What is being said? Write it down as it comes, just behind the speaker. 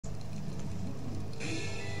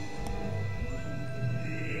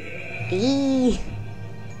Eee.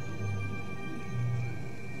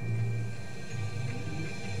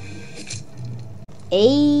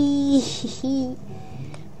 Ayy.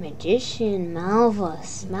 Magician,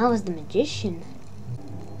 Malvus. Malvus the magician.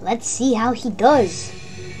 Let's see how he does.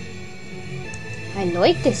 I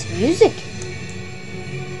like this music.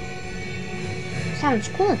 Sounds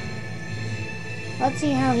cool. Let's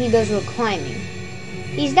see how he does with climbing.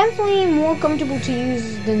 He's definitely more comfortable to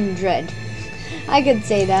use than Dread. I could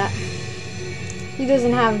say that. He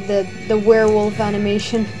doesn't have the werewolf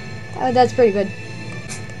animation. Oh, that's pretty good.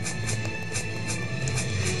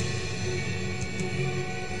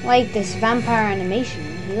 Like this vampire animation.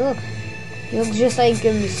 He looks just like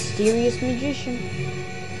a mysterious magician.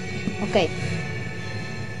 Okay.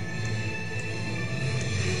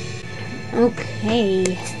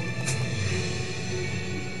 Okay.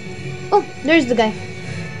 Oh, there's the guy.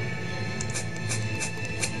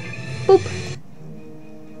 Boop.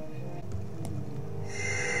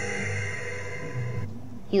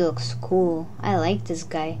 He looks cool. I like this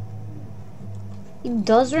guy. He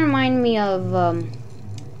does remind me of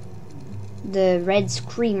the Red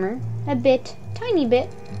Screamer a bit, tiny bit,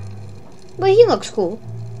 but he looks cool.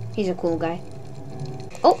 He's a cool guy.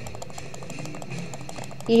 Oh,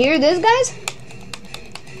 you hear this, guys?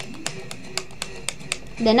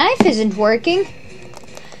 The knife isn't working.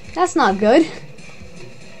 That's not good.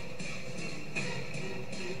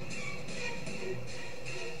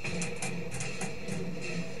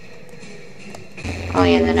 Oh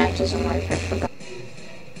yeah, the knife doesn't work, I forgot.